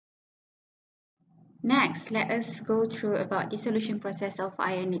Next, let us go through about dissolution process of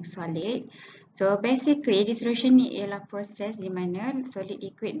ionic solid. So basically, dissolution ni ialah proses di mana solid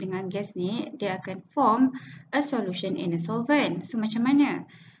liquid dengan gas ni dia akan form a solution in a solvent. So macam mana?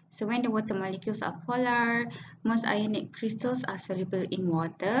 So when the water molecules are polar, most ionic crystals are soluble in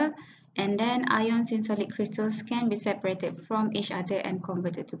water, and then ions in solid crystals can be separated from each other and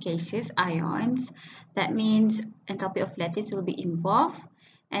converted to gaseous ions. That means enthalpy of lattice will be involved.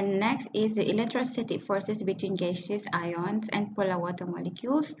 And next is the electrostatic forces between gaseous ions and polar water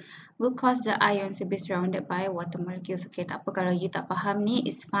molecules will cause the ions to be surrounded by water molecules. Okay, tak apa kalau you tak faham ni,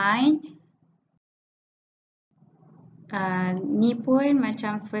 it's fine. Ni pun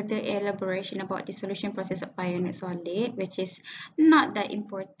macam further elaboration about dissolution process of ionic solid, which is not that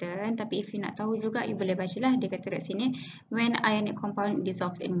important. Tapi if you nak tahu juga, you boleh baca lah. Dia kata kat sini, when ionic compound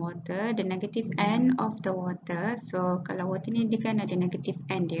dissolves in water, the negative end of the water. So kalau water ni dia kan ada negative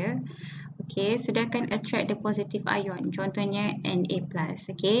end dia. Okay, so dia akan attract the positive ion. Contohnya Na+.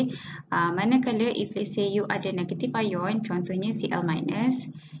 Okay, manakala if let's say you ada negative ion, contohnya Cl-.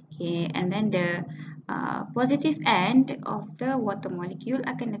 Okay, and then the positive end of the water molecule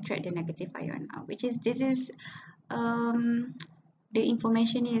akan attract the negative ion, which is the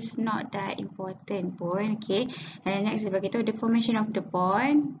information is not that important pun. Okay, and next dia beritahu the formation of the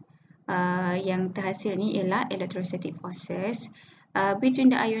bond yang terhasil ni ialah electrostatic forces. Between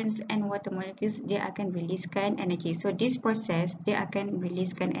the ions and water molecules, dia akan releasekan energy. So this process, dia akan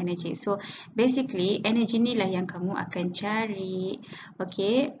releasekan energy. So basically, energy ni lah yang kamu akan cari.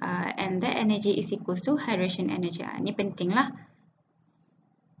 Okay, and that energy is equals to hydration energy. Ni penting lah.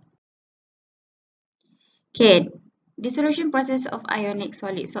 Okay, dissolution process of ionic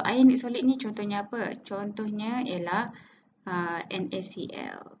solid. So ionic solid ni contohnya apa? Contohnya ialah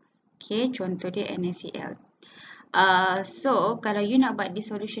NaCl. Okay, contoh dia NaCl. So kalau you nak buat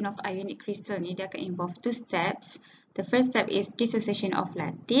dissolution of ionic crystal ni, dia akan involve two steps. The first step is dissociation of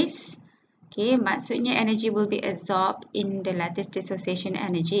lattice. Okay, maksudnya energy will be absorbed in the lattice dissociation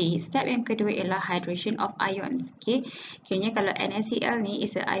energy. Step yang kedua ialah hydration of ions. Okay, kiranya kalau NaCl ni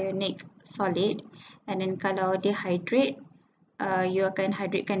is a ionic solid, and then kalau dia hydrate, you akan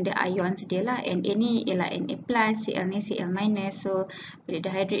hydratekan the ions dia lah. Na ni ialah Na+, Cl ni Cl-. So bila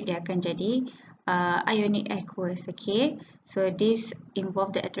dia hydrate, dia akan jadi ionic aqueous. Okay, so this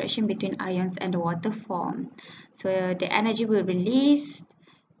involve the attraction between ions and the water form. So the energy will release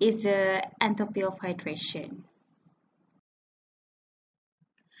is the enthalpy of hydration.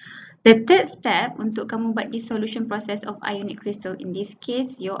 The third step untuk kamu buat dissolution process of ionic crystal, in this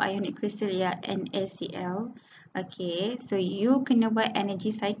case your ionic crystal ialah NaCl. Okay, so you kena buat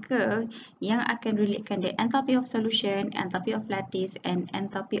energy cycle yang akan relatekan the enthalpy of solution, enthalpy of lattice and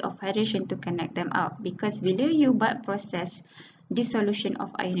enthalpy of hydration to connect them out. Because bila you buat proses dissolution of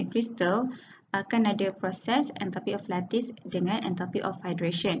ionic crystal, akan ada proses enthalpy of lattice dengan enthalpy of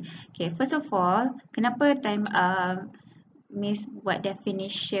hydration. Okay, first of all, kenapa time Miss buat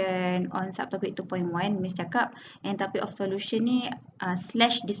definition on subtopic 2.1, Miss cakap enthalpy of solution ni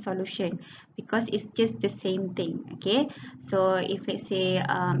slash dissolution because it's just the same thing. Okay, so if let's say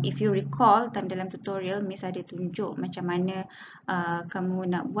if you recall time dalam tutorial Miss ada tunjuk macam mana kamu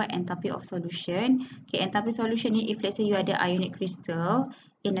nak buat enthalpy of solution. Okay, enthalpy solution ni if let's say you ada ionic crystal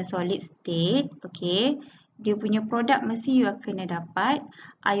in a solid state, okay, dia punya produk mesti you akan dapat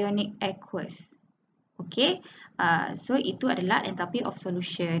ionic aqueous. Okay, so itu adalah enthalpy of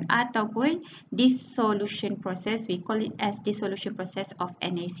solution ataupun dissolution process. We call it as dissolution process of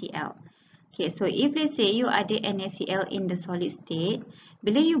NaCl. Okay, so if let's say you ada NaCl in the solid state,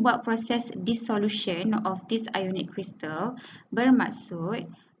 bila you buat proses dissolution of this ionic crystal, bermaksud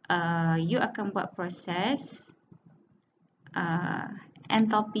you akan buat proses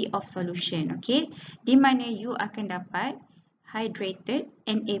enthalpy of solution. Okay, di mana you akan dapat hydrated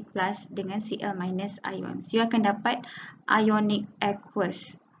Na+ dengan Cl- ions. You akan dapat ionic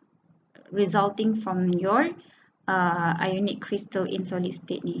aqueous resulting from your ionic crystal in solid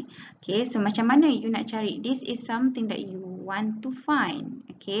state ni. Okay, so macam mana you nak cari? This is something that you want to find.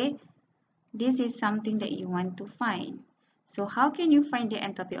 Okay, this is something that you want to find. So how can you find the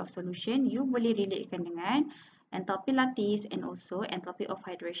enthalpy of solution? You boleh relatekan dengan enthalpy lattice and also enthalpy of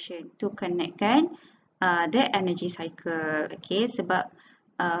hydration to connectkan the energy cycle. Okay, sebab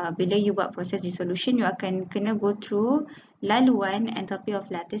bila you buat proses dissolution, you akan kena go through laluan enthalpy of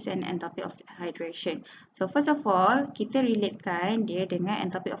lattice and enthalpy of hydration. So first of all, kita relatekan dia dengan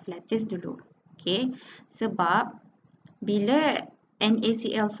enthalpy of lattice dulu. Okay, sebab bila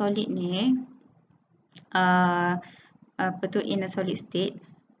NaCl solid ni betul in a solid state,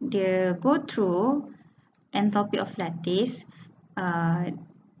 dia go through enthalpy of lattice,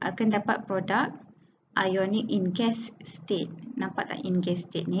 akan dapat produk ionic in gas state. Nampak tak in gas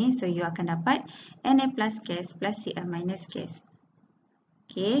state ni? So you akan dapat Na plus gas plus Cl minus gas.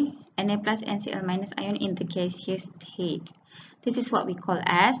 Okay, Na plus NCl minus ion in the gaseous state. This is what we call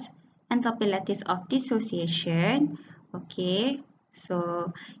as enthalpy lattice of dissociation. Okay,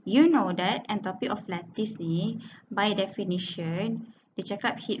 so you know that enthalpy of lattice ni by definition dia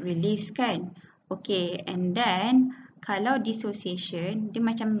cakap heat release kan. Okay, and then kalau dissociation dia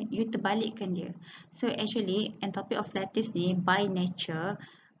macam you terbalikkan dia. So actually enthalpy of lattice ni by nature,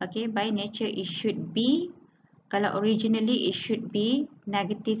 okay, by nature it should be, kalau originally it should be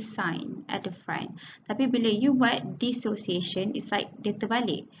negative sign at the front. Tapi bila you buat dissociation, it's like dia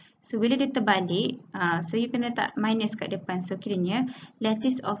terbalik. So bila dia terbalik, so you kena letak minus kat depan. So kiranya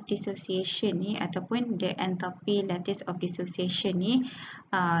lattice of dissociation ni ataupun the enthalpy lattice of dissociation ni,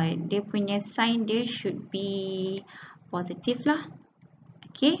 dia punya sign dia should be positive lah.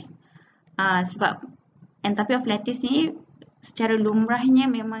 Okay. Sebab enthalpy of lattice ni secara lumrahnya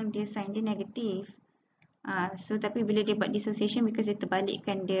memang dia sign dia negatif. So tapi bila dia buat dissociation, because dia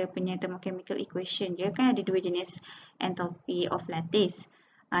terbalikkan dia punya thermochemical equation, dia kan ada dua jenis enthalpy of lattice.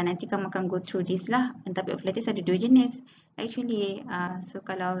 Nanti kamu akan go through this lah. Enthalpy of lattice ada dua jenis actually. So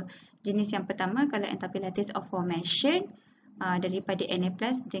kalau jenis yang pertama, kalau enthalpy lattice of formation, daripada Na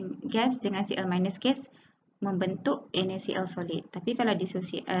plus gas dengan Cl minus gas membentuk NaCl solid. Tapi kalau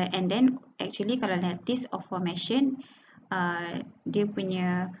dissociate, and then actually kalau lattice of formation, dia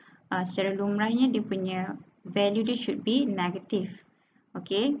punya secara lumrahnya dia punya value dia should be negative.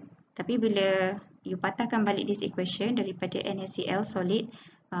 Okay, tapi bila you patahkan balik this equation daripada NaCl solid,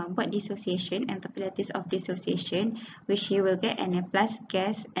 buat dissociation, enthalpy lattice of dissociation, which you will get Na plus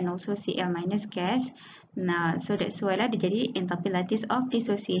gas and also Cl minus gas. Nah, so that's why lah dia jadi enthalpy lattice of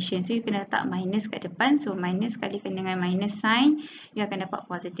dissociation. So you kena letak minus kat depan. So minus kalikan dengan minus sign, you akan dapat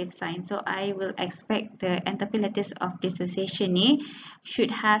positive sign. So I will expect the enthalpy lattice of dissociation ni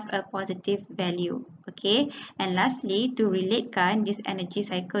should have a positive value. Okay. And lastly, to relatekan this energy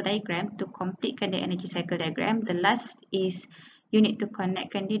cycle diagram, to completekan the energy cycle diagram, the last is you need to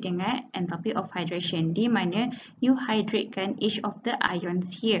connectkan dia dengan enthalpy of hydration, di mana you hydratekan each of the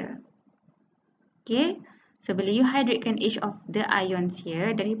ions here. Okay, so bila you hydratekan each of the ions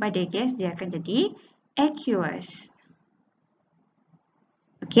here, daripada gas dia akan jadi aqueous.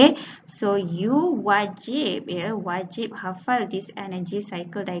 Okay, so you wajib hafal this energy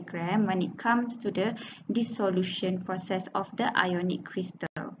cycle diagram when it comes to the dissolution process of the ionic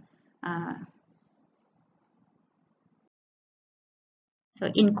crystal. So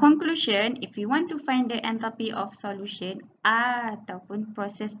in conclusion, if you want to find the enthalpy of solution ataupun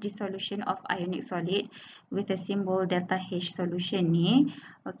process dissolution of ionic solid with a symbol delta H solution ni,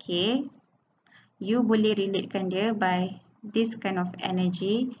 okay, you boleh relatekan dia by this kind of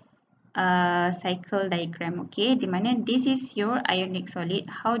energy cycle diagram, okay, di mana this is your ionic solid.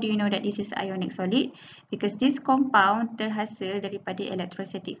 How do you know that this is ionic solid? Because this compound terhasil daripada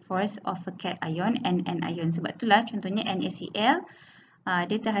electrostatic force of a cation and an ion. Sebab itulah contohnya NaCl,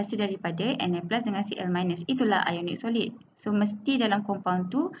 dia terhasil daripada Na plus dengan Cl minus. Itulah ionic solid. So mesti dalam compound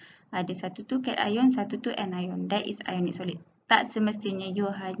tu ada satu tu cation, satu tu anion. That is ionic solid. Tak semestinya you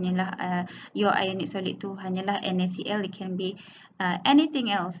hanyalah your ionic solid tu hanyalah NaCl. It can be anything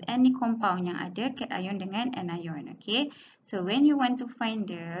else, any compound yang ada cation dengan anion. Okay. So when you want to find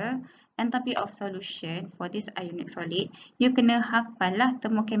the enthalpy of solution for this ionic solid, you kena hafal lah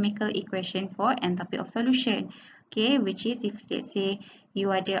thermochemical equation for enthalpy of solution. Okay, which is if let's say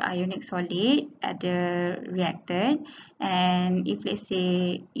you ada ionic solid, ada reactant, and if let's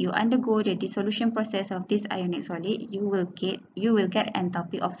say you undergo the dissolution process of this ionic solid, you will get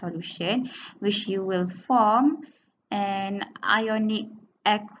enthalpy of solution, which you will form an ionic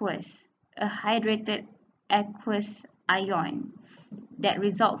aqueous, a hydrated aqueous ion that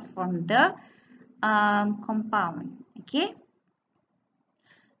results from the compound. Okay.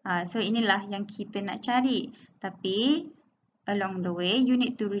 So inilah yang kita nak cari. Tapi along the way you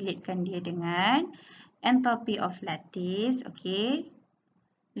need to relatekan dia dengan enthalpy of lattice, okay?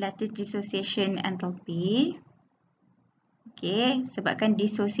 Lattice dissociation enthalpy. Okay, sebabkan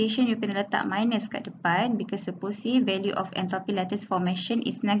dissociation you kena letak minus kat depan because supposedly value of enthalpy lattice formation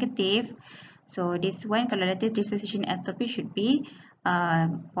is negative. So this one kalau lattice dissociation enthalpy should be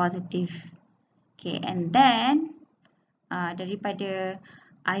positive. Okay, and then daripada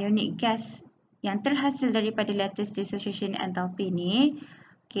ionic gas yang terhasil daripada lattice dissociation enthalpy ni,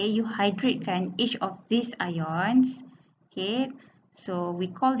 okay, you hydratekan each of these ions. Okay, so we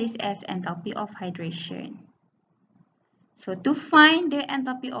call this as enthalpy of hydration. So to find the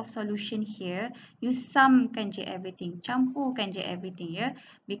enthalpy of solution here, you sumkan je everything, campurkan je everything ya.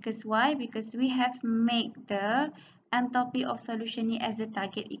 Because why? Because we have make the enthalpy of solution ni as a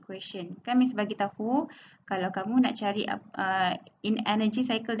target equation. Kan Miss bagi tahu kalau kamu nak cari in energy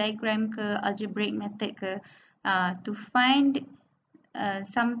cycle diagram ke algebraic method ke to find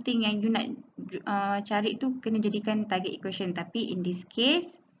something yang you nak cari tu kena jadikan target equation. Tapi in this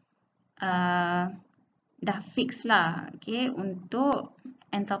case dah fix lah, okay, untuk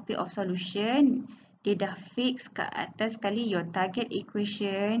enthalpy of solution dia dah fix kat atas sekali your target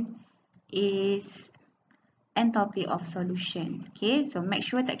equation is enthalpy of solution. Okay, so make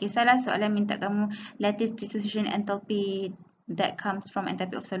sure tak kisahlah soalan minta kamu lattice dissolution enthalpy that comes from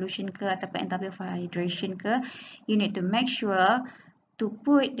enthalpy of solution ke ataupun enthalpy of hydration ke, you need to make sure to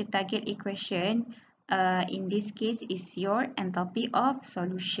put the target equation in this case is your enthalpy of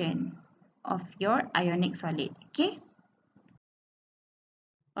solution of your ionic solid. Okay.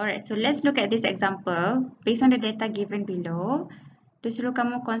 Alright, so let's look at this example. Based on the data given below, disuruh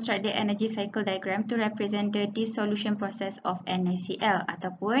kamu construct the energy cycle diagram to represent the dissolution process of NaCl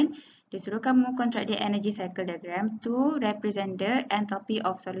ataupun disuruh kamu construct the energy cycle diagram to represent the enthalpy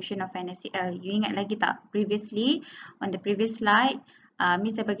of solution of NaCl. You ingat lagi tak? Previously, on the previous slide,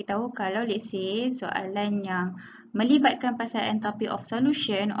 Miss dah bagi tahu kalau let's say soalan yang melibatkan pasal enthalpy of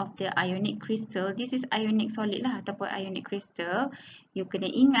solution of the ionic crystal, this is ionic solid lah ataupun ionic crystal, you kena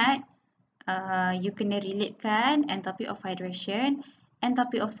ingat you kena relatekan enthalpy of hydration,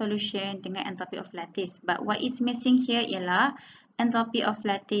 enthalpy of solution dengan enthalpy of lattice. But what is missing here ialah enthalpy of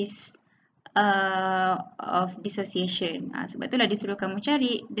lattice of dissociation. Sebab itulah disuruh kamu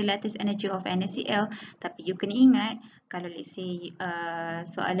cari the lattice energy of NaCl. Tapi you kena ingat kalau let's say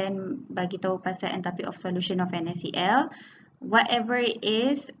soalan bagi tahu pasal enthalpy of solution of NaCl, whatever it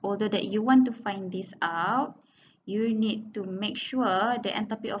is, although that you want to find this out, you need to make sure the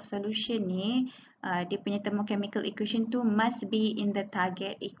enthalpy of solution ni dia punya thermochemical equation tu must be in the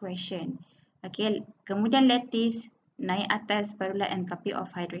target equation. Okay, kemudian lattice naik atas barulah enthalpy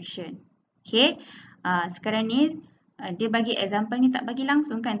of hydration. Okay, sekarang ni dia bagi example ni tak bagi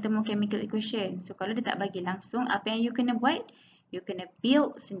langsung kan thermochemical equation. So kalau dia tak bagi langsung, apa yang you kena buat? You kena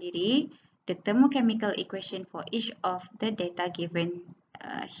build sendiri the thermochemical equation for each of the data given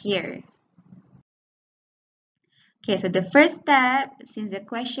here. Okay, so the first step, since the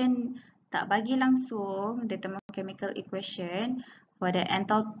question tak bagi langsung the thermochemical equation for the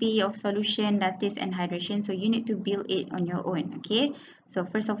enthalpy of solution, lattice and hydration, so you need to build it on your own. Okay, so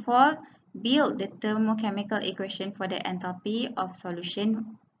first of all, build the thermochemical equation for the enthalpy of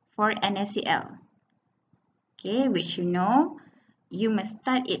solution for NaCl. Okay, which you know, you must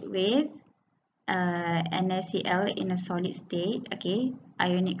start it with NaCl in a solid state, okay,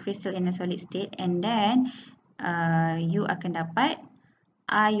 ionic crystal in a solid state, and then you akan dapat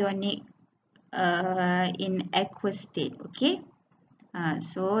ionic in aqueous state, okay.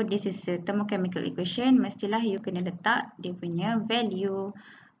 So this is the thermochemical equation, mestilah you kena letak dia punya value.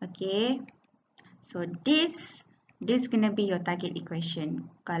 Okay, so this gonna be your target equation.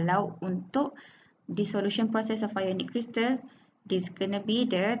 Kalau untuk dissolution process of ionic crystal, this gonna be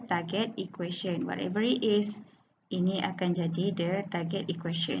the target equation. Whatever it is, ini akan jadi the target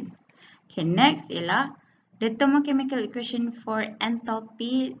equation. Okay, next ialah the thermochemical equation for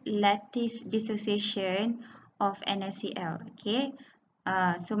enthalpy lattice dissociation of NaCl. Okay,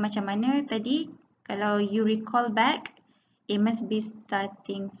 so macam mana tadi? Kalau you recall back, it must be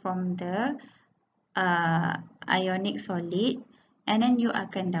starting from the ionic solid, and then you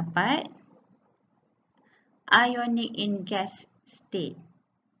akan dapat ionic in gas state.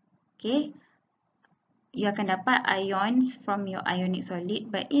 Okay, you akan dapat ions from your ionic solid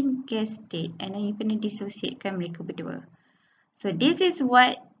but in gas state, and then you kena dissociatekan mereka berdua. So this is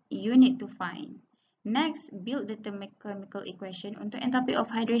what you need to find. Next, build the thermochemical equation untuk enthalpy of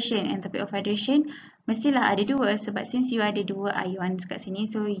hydration. Enthalpy of hydration mestilah ada dua sebab since you ada dua ions kat sini,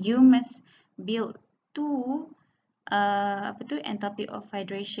 so you must build two enthalpy of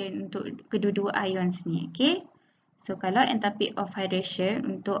hydration untuk kedua-dua ions ni. Okay, so kalau enthalpy of hydration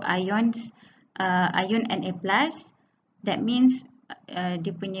untuk ions ion Na+, that means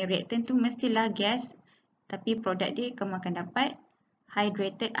dia punya reactant tu mestilah gas, tapi produk dia kamu akan dapat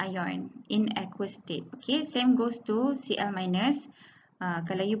hydrated ion in aqueous state. Okay, same goes to Cl-.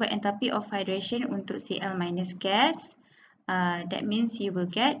 Kalau you buat enthalpy of hydration untuk Cl- gas, that means you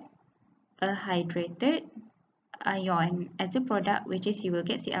will get a hydrated ion as a product, which is you will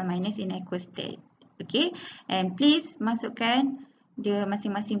get Cl- in aqueous state. Okay, and please masukkan dia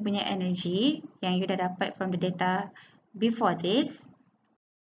masing-masing punya energy yang you dah dapat from the data before this.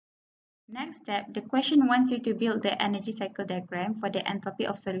 Next step, the question wants you to build the energy cycle diagram for the enthalpy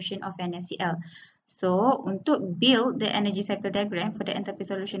of solution of NaCl. So, untuk build the energy cycle diagram for the enthalpy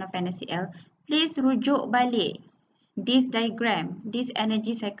solution of NaCl, please rujuk balik this diagram, this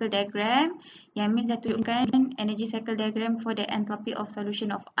energy cycle diagram yang Miss dah tunjukkan energy cycle diagram for the enthalpy of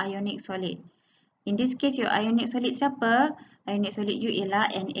solution of ionic solid. In this case, your ionic solid siapa? Ionic solid you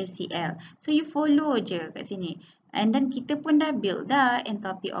ialah NaCl. So, you follow je kat sini. And then kita pun dah build dah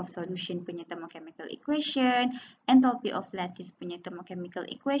enthalpy of solution punya thermochemical equation, enthalpy of lattice punya thermochemical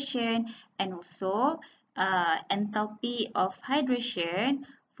equation, and also enthalpy of hydration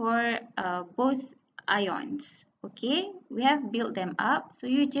for both ions. Okay, we have built them up. So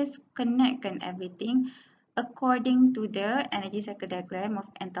you just connectkan everything according to the energy cycle diagram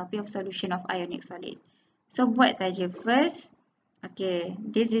of enthalpy of solution of ionic solid. So buat saja first. Okay,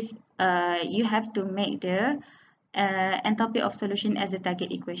 this is you have to make the enthalpy of solution as a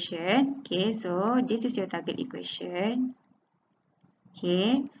target equation. Okay, so this is your target equation.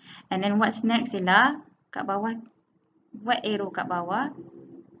 Okay, and then what's next ialah kat bawah, buat arrow kat bawah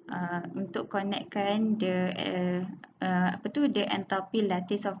untuk connectkan the the enthalpy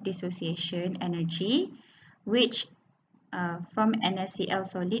lattice of dissociation energy, which from NaCl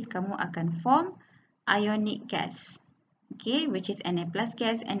solid kamu akan form ionic gas. Okay, which is Na plus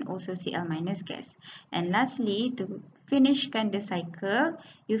gas and also Cl minus gas. And lastly, to finishkan the cycle,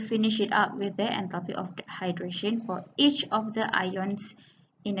 you finish it up with the enthalpy of the hydration for each of the ions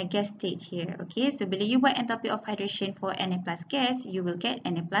in a gas state here. Okay, so bila you buat enthalpy of hydration for Na plus gas, you will get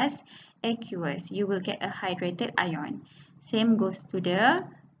Na plus aqueous. You will get a hydrated ion. Same goes to the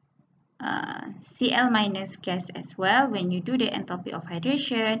Cl minus gas as well. When you do the enthalpy of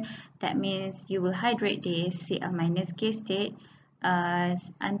hydration, that means you will hydrate this Cl minus gas state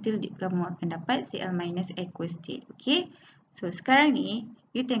until kamu akan dapat Cl minus aqueous state. Okay, so sekarang ni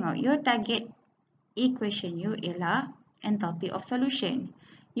you tengok your target equation you ialah enthalpy of solution.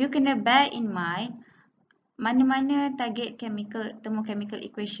 You kena bear in mind mana-mana target thermochemical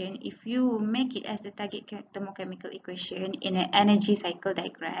equation, if you make it as the target thermochemical equation in an energy cycle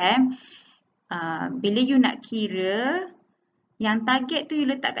diagram, bila you nak kira, yang target tu you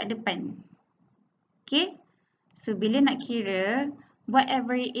letak kat depan. Okay? So, bila nak kira,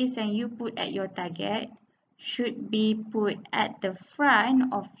 whatever it is yang you put at your target should be put at the front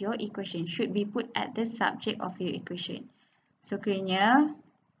of your equation, should be put at the subject of your equation. So, kiranya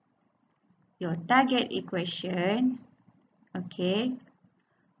your target equation, okay,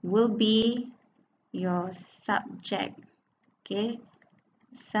 will be your subject, okay,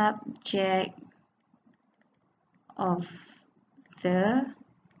 subject of the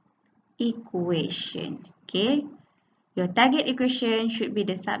equation, okay. Your target equation should be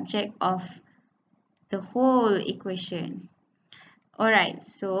the subject of the whole equation. Alright,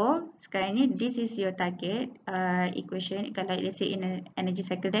 so sekarang ni this is your target equation. Kalau let's say in an energy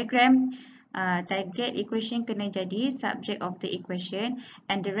cycle diagram, target equation kena jadi subject of the equation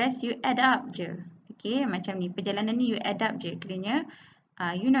and the rest you add up je. Okay, macam ni. Perjalanan ni you add up je. Kerana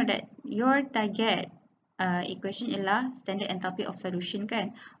you know that your target equation ialah standard enthalpy of solution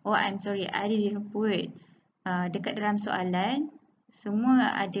kan. Oh, I'm sorry, I didn't put dekat dalam soalan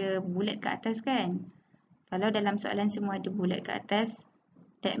semua ada bulat ke atas kan. Kalau dalam soalan semua ada bulat ke atas,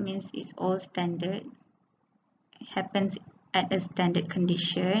 that means it's all standard. It happens at a standard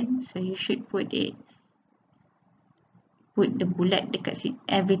condition, so you should put the bulat dekat sini,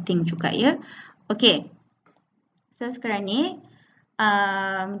 everything juga ya. Okay, so sekarang ni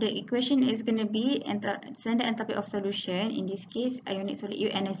the equation is going to be standard enthalpy of solution. In this case, ionic solid U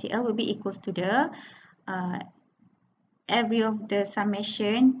NaCl will be equals to the every of the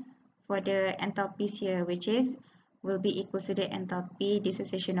summation for the enthalpies here, which is will be equal to the enthalpy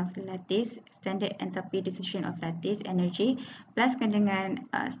dissociation of lattice, standard enthalpy dissociation of lattice energy, plus dengan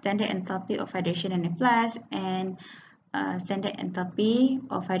standard enthalpy of hydration Na plus and standard enthalpy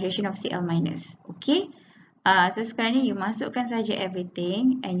of hydration of Cl minus. Okay, so sekarang ni you masukkan saja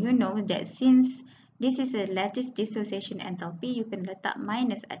everything, and you know that since this is a lattice dissociation enthalpy, you can letak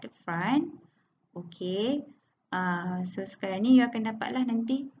minus at the front. Okay, so sekarang ni you akan dapatlah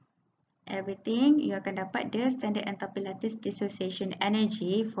nanti everything, you akan dapat the standard enthalpy lattice dissociation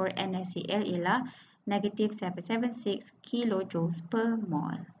energy for NaCl ialah negative 776 kilojoules per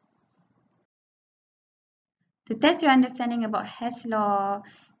mole. To test your understanding about Hess law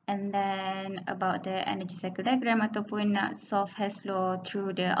and then about the energy cycle diagram ataupun nak solve Hess law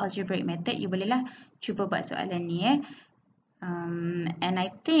through the algebraic method, you bolehlah cuba buat soalan ni and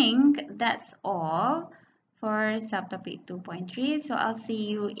I think that's all for subtopic 2.3. So I'll see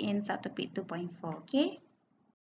you in subtopic 2.4. Okay.